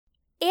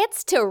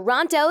It's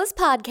Toronto's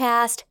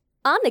podcast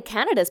on the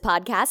Canada's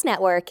Podcast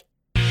Network.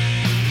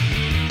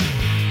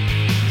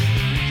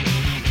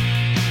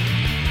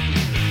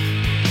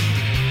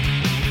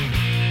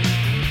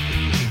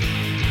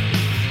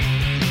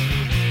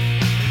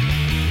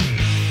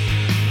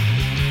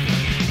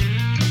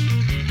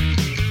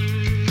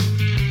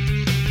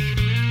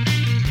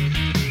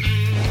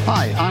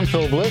 Hi, I'm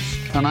Phil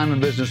Bliss, and I'm a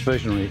business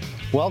visionary.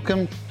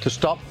 Welcome to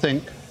Stop,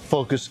 Think,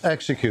 Focus,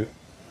 Execute.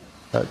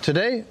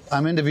 Today,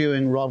 I'm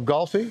interviewing Rob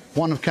Golfi,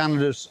 one of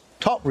Canada's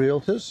top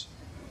realtors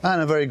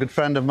and a very good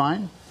friend of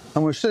mine.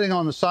 And we're sitting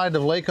on the side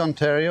of Lake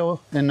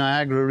Ontario in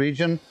Niagara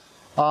region,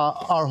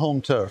 our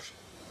home turf.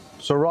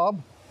 So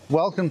Rob,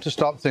 welcome to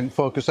Stop, Think,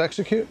 Focus,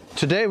 Execute.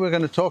 Today, we're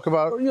going to talk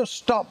about your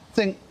stop,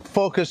 think,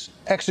 focus,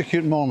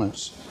 execute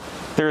moments.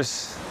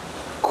 There's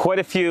quite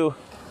a few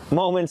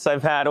moments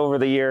I've had over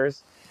the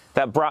years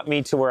that brought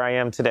me to where I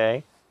am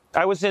today.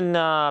 I was in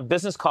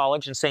business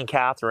college in St.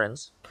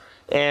 Catharines,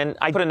 and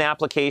I put an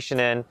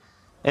application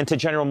into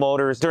General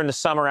Motors during the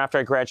summer after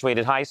I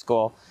graduated high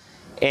school.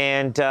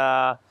 And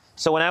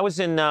so when I was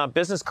in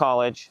business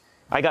college,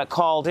 I got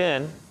called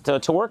in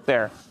to work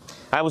there.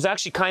 I was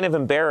actually kind of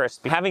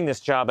embarrassed having this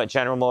job at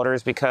General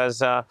Motors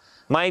because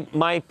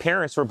my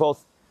parents were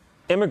both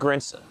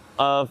immigrants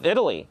of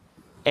Italy,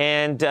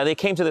 and they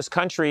came to this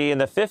country in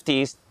the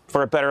 50s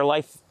for a better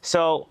life.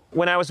 So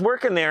when I was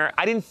working there,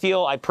 I didn't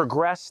feel I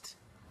progressed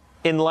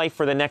in life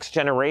for the next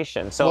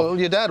generation. So well,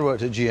 your dad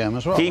worked at GM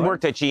as well, he right?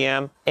 worked at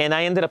GM, and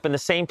I ended up in the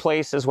same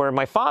place as where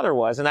my father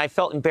was, and I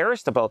felt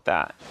embarrassed about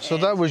that. So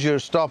that was your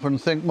stop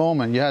and think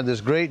moment. You had this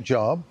great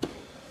job,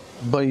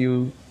 but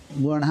you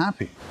weren't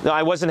happy. No,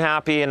 I wasn't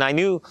happy, and I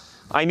knew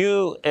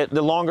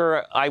the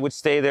longer I would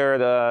stay there,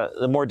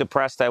 the more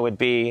depressed I would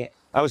be.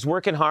 I was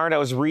working hard. I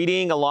was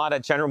reading a lot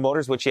at General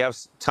Motors, which you have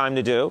time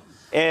to do.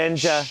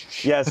 And yes,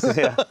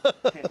 yeah.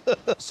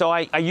 So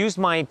I used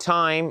my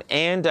time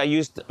and I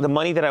used the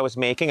money that I was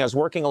making. I was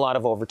working a lot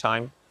of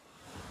overtime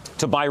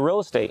to buy real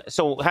estate.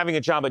 So having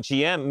a job at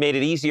GM made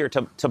it easier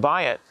to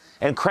buy it.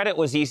 And credit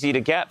was easy to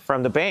get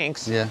from the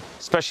banks,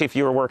 especially if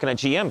you were working at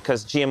GM,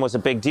 because GM was a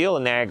big deal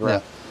in Niagara.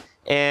 Yeah.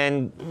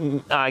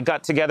 And I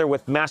got together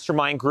with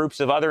mastermind groups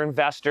of other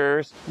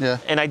investors. Yeah.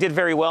 And I did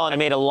very well, and I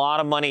made a lot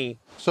of money.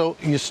 So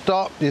you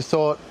stopped, you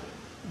thought,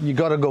 you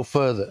got to go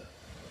further.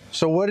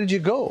 So where did you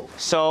go?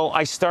 So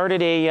I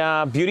started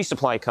a beauty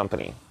supply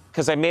company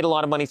because I made a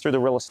lot of money through the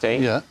real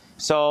estate. Yeah.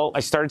 So I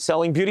started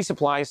selling beauty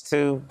supplies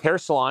to hair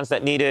salons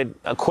that needed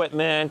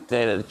equipment,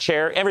 a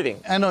chair,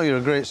 everything. I know you're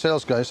a great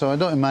sales guy, so I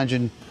don't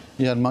imagine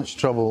you had much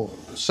trouble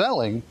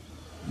selling.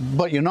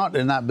 But you're not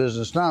in that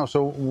business now,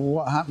 so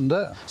what happened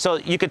there? So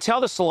you could tell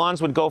the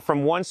salons would go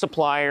from one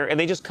supplier, and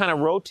they just kind of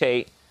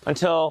rotate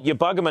until you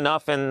bug them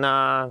enough,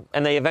 and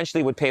they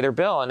eventually would pay their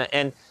bill.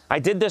 And I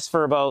did this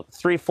for about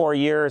 3-4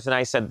 years, and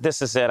I said, this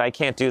is it. I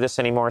can't do this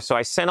anymore. So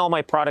I sent all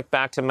my product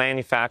back to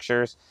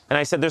manufacturers, and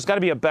I said, there's got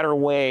to be a better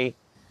way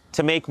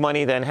to make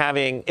money than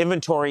having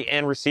inventory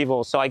and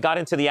receivables. So I got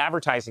into the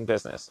advertising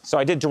business. So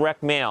I did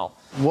direct mail.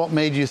 What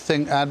made you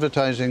think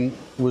advertising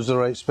was the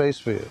right space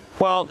for you?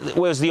 Well, it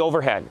was the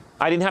overhead.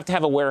 I didn't have to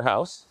have a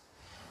warehouse,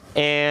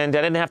 and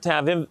I didn't have to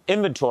have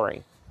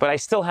inventory, but I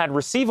still had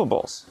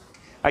receivables.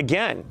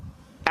 Again,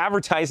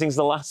 advertising's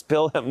the last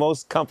bill that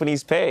most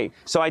companies pay.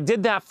 So I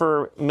did that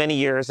for many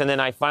years, and then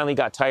I finally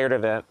got tired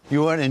of it.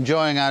 You weren't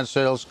enjoying ad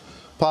sales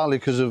partly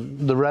because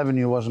of the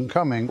revenue wasn't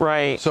coming.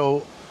 Right.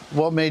 So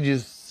what made you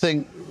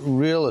think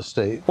real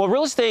estate? Well,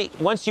 real estate,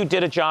 once you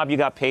did a job, you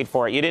got paid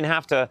for it. You didn't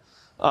have to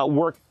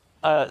work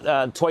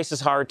twice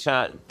as hard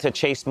to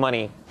chase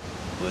money.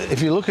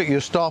 If you look at your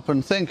stop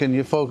and think and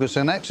you focus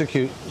and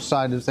execute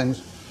side of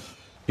things,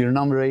 you're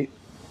number 8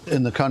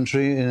 in the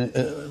country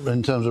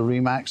in terms of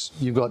RE/MAX.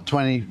 You've got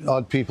 20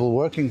 odd people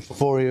working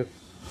for you.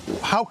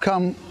 How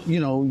come,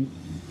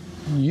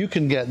 you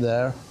can get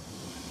there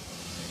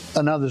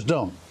and others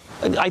don't?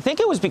 I think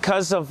it was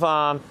because of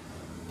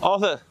all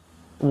the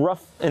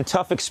rough and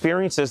tough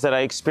experiences that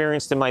I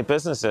experienced in my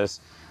businesses.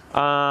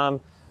 I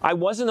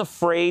wasn't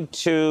afraid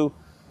to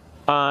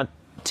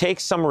take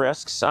some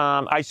risks.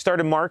 I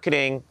started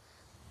marketing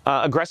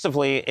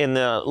aggressively in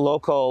the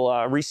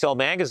local resale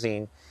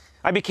magazine.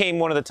 I became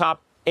one of the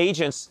top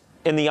agents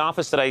in the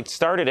office that I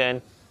started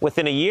in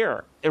within a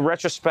year. In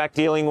retrospect,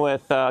 dealing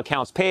with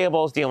accounts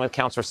payables, dealing with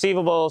accounts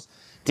receivables,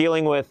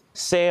 dealing with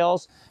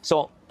sales.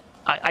 So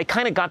I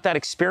kind of got that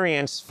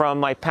experience from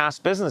my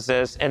past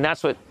businesses, and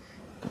that's what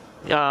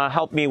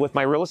helped me with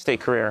my real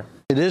estate career.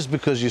 It is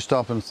because you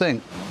stop and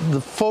think.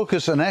 The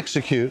focus and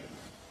execute,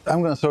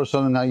 I'm going to throw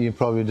something that you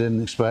probably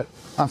didn't expect.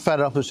 I'm fed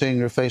up of seeing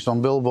your face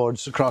on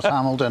billboards across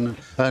Hamilton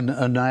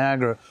and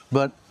Niagara,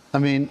 but I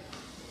mean,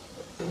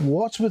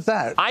 what's with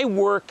that? I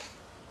work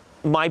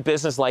my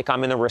business like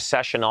I'm in a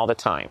recession all the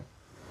time.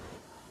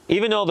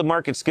 Even though the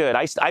market's good,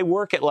 I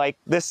work it like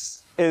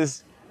this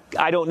is,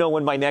 I don't know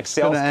when my next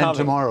sales coming. It's going to end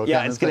tomorrow.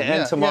 Yeah, it's going to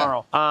end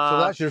tomorrow. Yeah.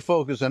 So that's your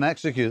focus and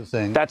execute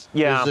thing. That's,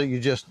 yeah. Is that you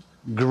just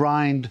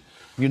grind,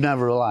 you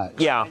never relax.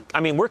 Yeah, I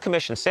mean, we're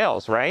commission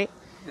sales, right?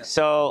 Yeah.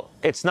 So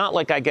it's not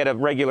like I get a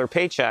regular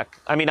paycheck.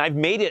 I mean, I've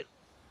made it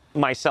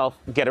myself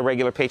get a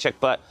regular paycheck,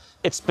 but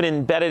it's been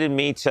embedded in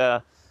me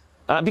to,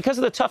 because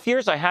of the tough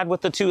years I had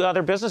with the two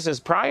other businesses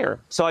prior.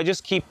 So I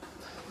just keep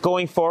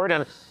going forward,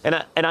 and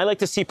I like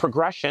to see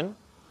progression.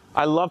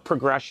 I love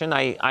progression.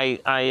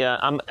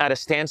 I'm at a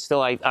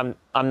standstill. I'm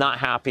not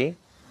happy.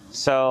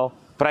 So,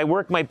 but I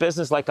work my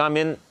business like I'm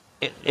in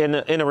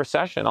a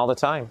recession all the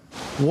time.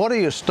 What are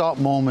your stop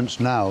moments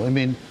now? I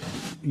mean,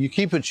 you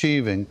keep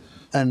achieving,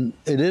 and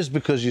it is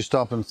because you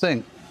stop and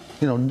think.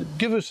 You know,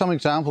 give us some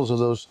examples of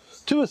those,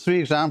 2 or 3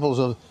 examples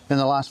of in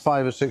the last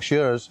 5 or 6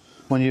 years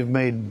when you've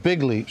made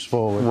big leaps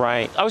forward.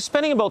 Right. I was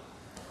spending about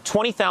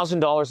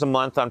 $20,000 a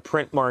month on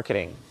print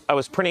marketing. I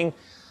was printing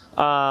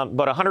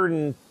about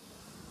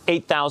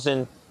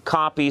 108,000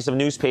 copies of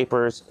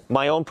newspapers,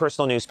 my own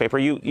personal newspaper.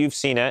 You've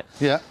seen it.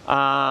 Yeah.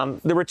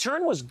 The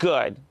return was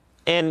good,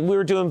 and we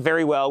were doing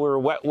very well. We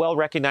were well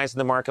recognized in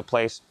the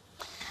marketplace.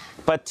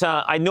 But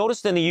I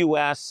noticed in the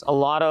U.S. a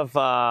lot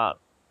of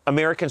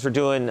Americans were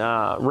doing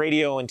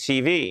radio and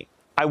TV.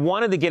 I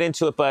wanted to get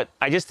into it, but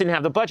I just didn't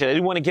have the budget. I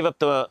didn't want to give up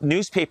the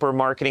newspaper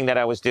marketing that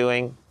I was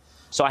doing.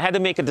 So I had to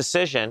make a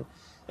decision,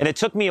 and it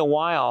took me a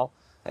while.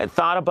 I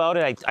thought about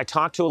it. I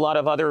talked to a lot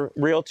of other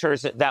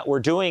realtors that were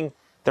doing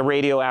the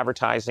radio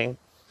advertising,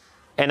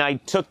 and I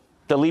took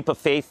the leap of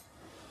faith,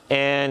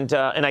 and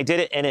I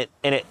did it,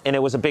 and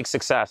it was a big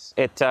success.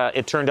 It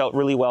turned out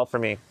really well for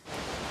me.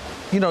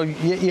 You know,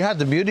 you had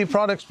the beauty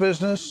products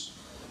business,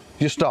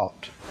 you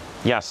stopped.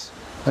 Yes.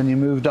 And you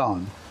moved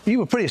on. You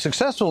were pretty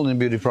successful in the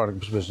beauty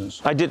products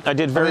business. I did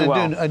very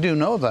well. I do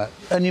know that.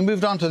 And you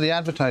moved on to the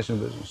advertising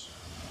business,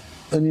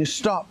 and you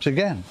stopped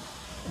again.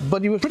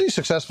 But you were pretty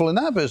successful in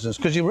that business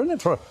because you were in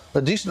it for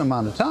a decent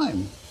amount of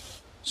time.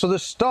 So the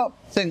stop,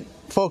 think,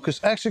 focus,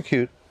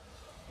 execute.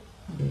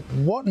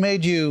 What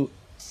made you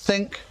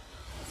think,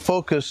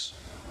 focus,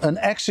 and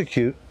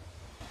execute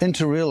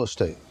into real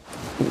estate?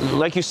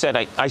 Like you said,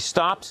 I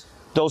stopped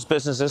those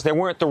businesses. They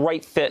weren't the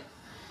right fit.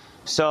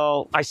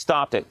 So I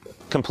stopped it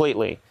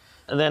completely.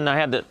 And then I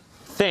had to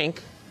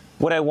think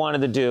what I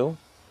wanted to do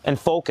and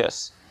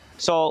focus.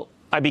 So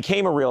I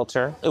became a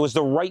realtor. It was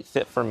the right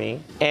fit for me.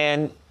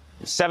 And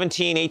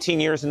 17, 18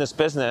 years in this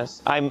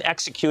business, I'm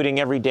executing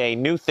every day,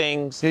 new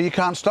things. Yeah, you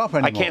can't stop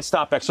anymore. I can't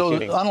stop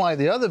executing. So unlike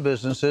the other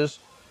businesses,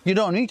 you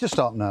don't need to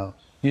stop now.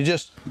 You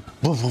just...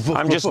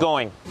 I'm just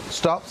going.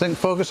 Stop, think,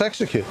 focus,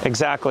 execute.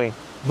 Exactly.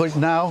 But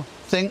now,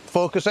 think,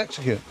 focus,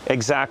 execute.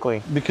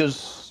 Exactly.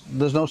 Because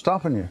there's no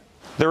stopping you.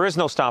 There is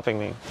no stopping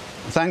me.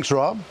 Thanks,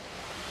 Rob.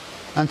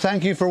 And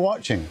thank you for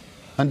watching.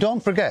 And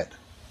don't forget,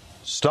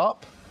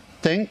 stop,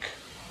 think,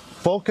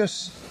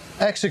 focus,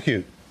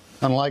 execute.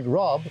 And like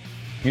Rob,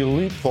 you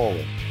leap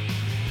forward.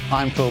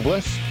 I'm Phil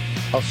Bliss.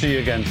 I'll see you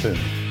again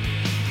soon.